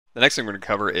The next thing we're going to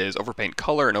cover is Overpaint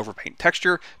Color and Overpaint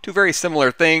Texture, two very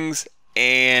similar things,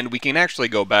 and we can actually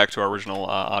go back to our original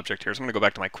object here. So I'm going to go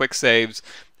back to my quick saves,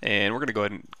 and we're going to go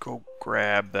ahead and go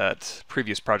grab that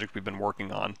previous project we've been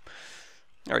working on.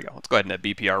 There we go. Let's go ahead and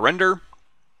hit BPR render.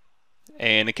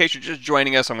 And in case you're just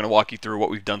joining us, I'm going to walk you through what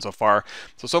we've done so far.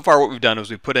 So far what we've done is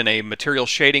we've put in a material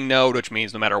shading node, which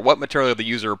means no matter what material the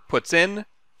user puts in,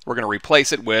 we're going to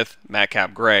replace it with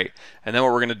matcap gray. And then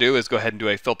what we're going to do is go ahead and do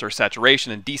a filter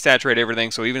saturation and desaturate everything.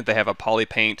 So even if they have a poly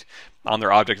paint on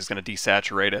their object, it's going to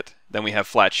desaturate it. Then we have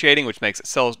flat shading, which makes it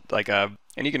so like a,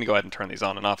 and you can go ahead and turn these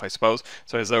on and off, I suppose.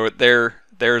 So as though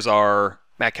there's our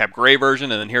matcap gray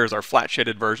version, and then here's our flat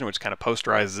shaded version, which kind of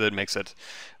posterizes it, makes it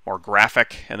more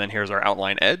graphic. And then here's our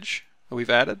outline edge that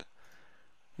we've added.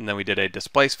 And then we did a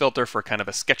displace filter for kind of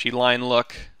a sketchy line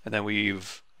look. And then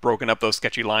we've broken up those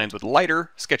sketchy lines with lighter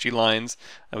sketchy lines,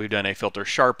 and we've done a filter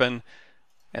sharpen,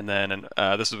 and then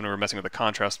this is when we were messing with the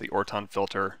contrast, the orton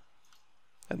filter,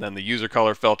 and then the user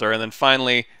color filter, and then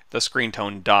finally the screen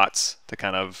tone dots to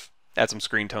kind of add some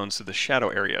screen tones to the shadow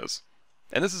areas.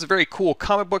 And this is a very cool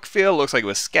comic book feel. It looks like it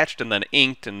was sketched and then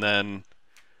inked and then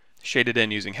shaded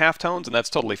in using halftones, and that's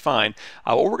totally fine.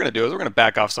 What we're going to do is we're going to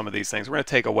back off some of these things. We're going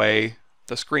to take away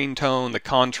the screen tone, the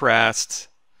contrast,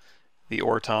 the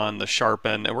orton, the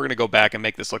sharpen, and we're going to go back and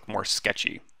make this look more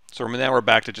sketchy. So now we're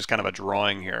back to just kind of a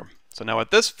drawing here. So now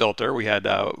with this filter we had,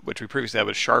 which we previously had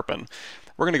was sharpen,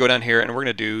 we're going to go down here and we're going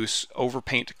to do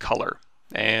overpaint color.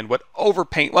 And what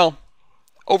overpaint, well,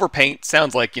 overpaint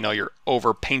sounds like, you know, you're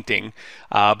overpainting,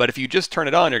 but if you just turn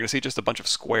it on, you're going to see just a bunch of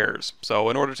squares. So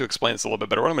in order to explain this a little bit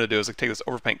better, what I'm going to do is take this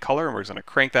overpaint color and we're just going to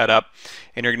crank that up,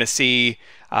 and you're going to see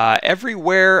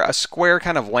everywhere a square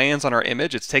kind of lands on our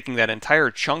image, it's taking that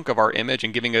entire chunk of our image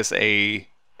and giving us a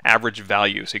average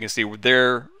value. So you can see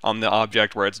there on the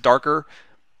object where it's darker,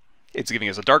 it's giving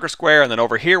us a darker square, and then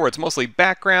over here where it's mostly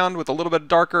background with a little bit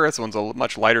darker, this one's a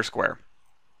much lighter square.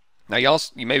 Now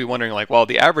you may be wondering, like, well,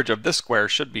 the average of this square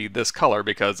should be this color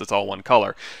because it's all one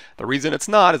color. The reason it's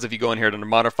not is if you go in here to the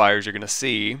modifiers, you're going to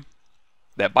see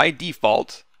that by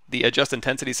default the adjust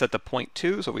intensity is set to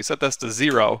 0.2. So if we set this to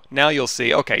 0, now you'll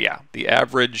see, okay, yeah, the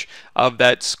average of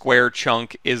that square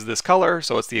chunk is this color,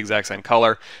 so it's the exact same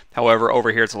color. However,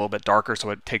 over here it's a little bit darker, so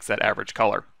it takes that average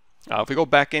color. If we go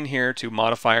back in here to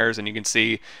modifiers, and you can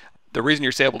see the reason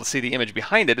you're able to see the image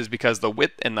behind it is because the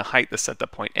width and the height is set to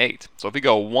 0.8. So if we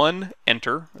go 1,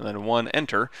 enter, and then 1,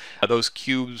 enter, those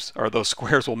cubes or those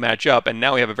squares will match up, and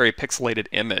now we have a very pixelated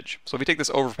image. So if we take this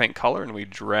overpaint color and we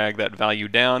drag that value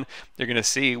down, you're going to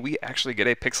see we actually get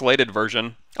a pixelated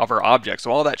version of our object.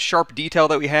 So all that sharp detail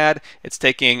that we had, it's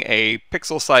taking a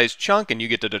pixel-sized chunk, and you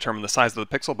get to determine the size of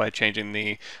the pixel by changing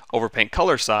the overpaint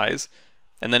color size.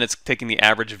 And then it's taking the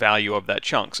average value of that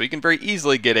chunk. So you can very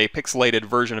easily get a pixelated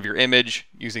version of your image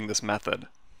using this method.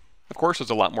 Of course, there's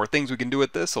a lot more things we can do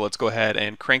with this, so let's go ahead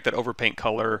and crank that overpaint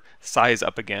color size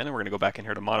up again, and we're going to go back in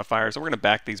here to modifiers, and we're going to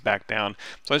back these back down.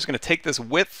 So I'm just going to take this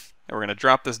width, and we're going to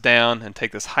drop this down, and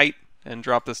take this height, and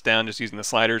drop this down just using the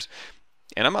sliders.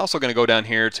 And I'm also going to go down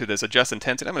here to this adjust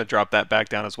intensity. I'm going to drop that back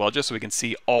down as well, just so we can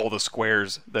see all the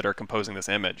squares that are composing this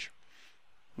image.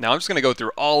 Now I'm just going to go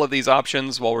through all of these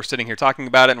options while we're sitting here talking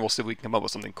about it, and we'll see if we can come up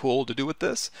with something cool to do with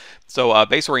this. So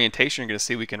base orientation, you're going to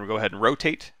see we can go ahead and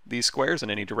rotate these squares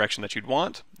in any direction that you'd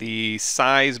want. The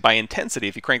size by intensity,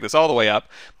 if you crank this all the way up,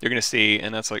 you're going to see,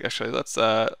 and that's like, actually let's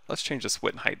change this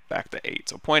width and height back to 8.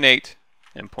 So 0.8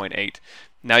 and 0.8.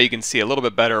 Now you can see a little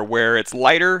bit better where it's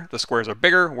lighter, the squares are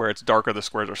bigger, where it's darker, the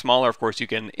squares are smaller. Of course, you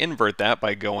can invert that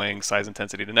by going size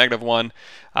intensity to -1,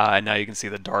 and now you can see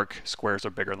the dark squares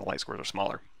are bigger and the light squares are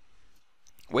smaller.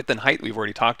 Width and height we've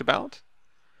already talked about.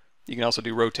 You can also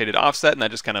do rotated offset, and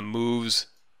that just kind of moves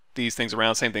these things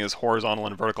around. Same thing as horizontal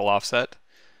and vertical offset.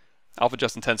 Alpha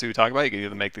adjust intensity we talked about. You can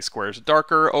either make these squares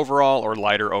darker overall or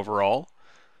lighter overall.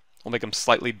 We'll make them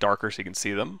slightly darker so you can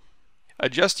see them.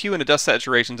 Adjust hue and adjust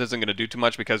saturations isn't going to do too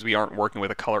much because we aren't working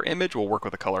with a color image. We'll work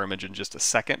with a color image in just a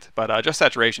second. But adjust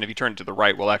saturation, if you turn it to the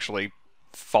right, will actually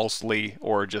falsely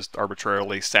or just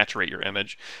arbitrarily saturate your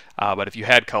image. But if you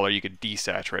had color, you could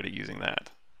desaturate it using that.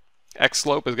 X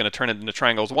slope is going to turn it into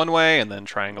triangles one way and then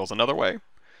triangles another way.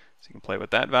 So you can play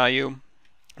with that value.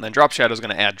 And then drop shadow is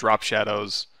going to add drop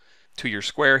shadows to your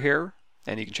square here.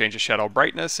 And you can change the shadow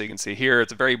brightness. So you can see here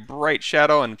it's a very bright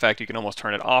shadow. In fact, you can almost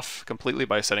turn it off completely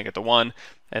by setting it to 1.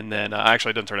 And then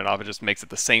actually it doesn't turn it off. It just makes it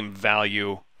the same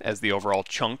value as the overall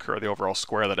chunk or the overall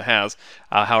square that it has.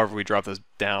 However, we drop this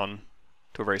down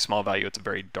to a very small value. It's a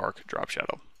very dark drop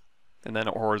shadow. And then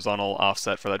a horizontal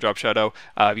offset for that drop shadow.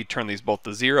 If you turn these both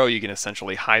to 0, you can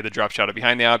essentially hide the drop shadow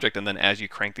behind the object. And then as you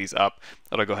crank these up,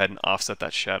 that'll go ahead and offset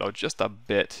that shadow just a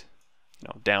bit,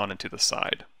 down and to the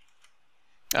side.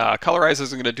 Colorize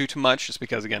isn't going to do too much just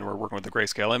because, again, we're working with the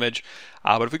grayscale image.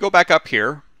 But if we go back up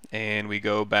here and we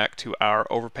go back to our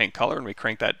Overpaint color and we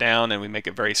crank that down and we make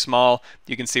it very small,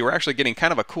 you can see we're actually getting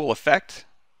kind of a cool effect.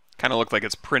 Kind of looks like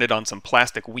it's printed on some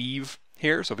plastic weave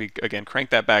here. So if we, again,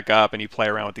 crank that back up and you play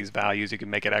around with these values, you can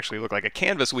make it actually look like a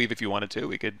canvas weave if you wanted to.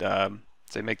 We could,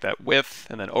 say, make that width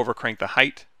and then over crank the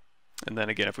height. And then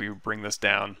again, if we bring this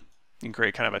down, you can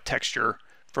create kind of a texture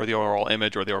for the overall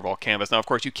image or the overall canvas. Now, of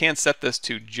course, you can set this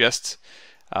to just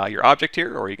your object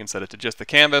here, or you can set it to just the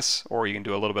canvas, or you can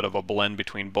do a little bit of a blend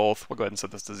between both. We'll go ahead and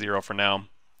set this to 0 for now.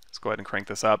 Let's go ahead and crank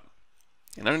this up.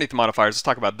 And underneath the modifiers, let's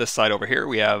talk about this side over here.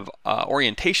 We have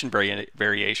orientation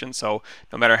variation. So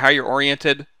no matter how you're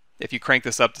oriented, if you crank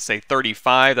this up to, say,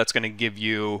 35, that's going to give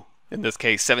you, in this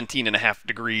case, 17.5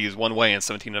 degrees one way and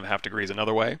 17.5 degrees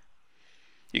another way.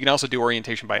 You can also do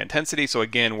orientation by intensity. So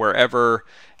again, wherever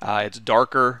it's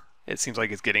darker, it seems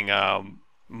like it's getting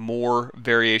more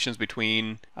variations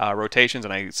between rotations.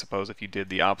 And I suppose if you did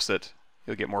the opposite,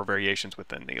 you'll get more variations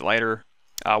within the lighter.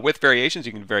 Width variations,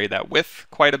 you can vary that width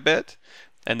quite a bit.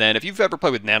 And then if you've ever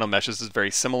played with nanomeshes, this is very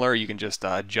similar. You can just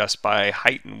adjust by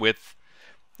height and width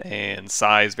and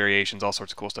size variations, all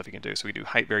sorts of cool stuff you can do. So we do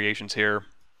height variations here.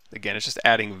 Again, it's just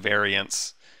adding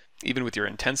variance. Even with your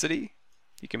intensity,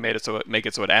 you can make it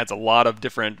so it adds a lot of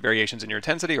different variations in your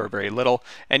intensity or very little.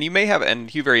 And you may have, and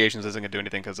hue variations isn't going to do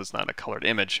anything because it's not a colored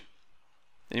image.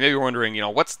 And you may be wondering,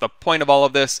 what's the point of all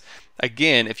of this?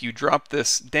 Again, if you drop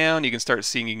this down, you can start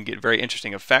seeing you can get very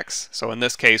interesting effects. So in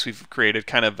this case, we've created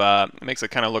kind of, it makes it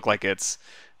kind of look like it's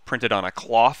printed on a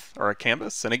cloth or a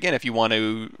canvas. And again, if you want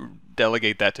to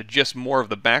delegate that to just more of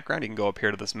the background, you can go up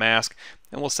here to this mask,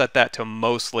 and we'll set that to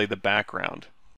mostly the background.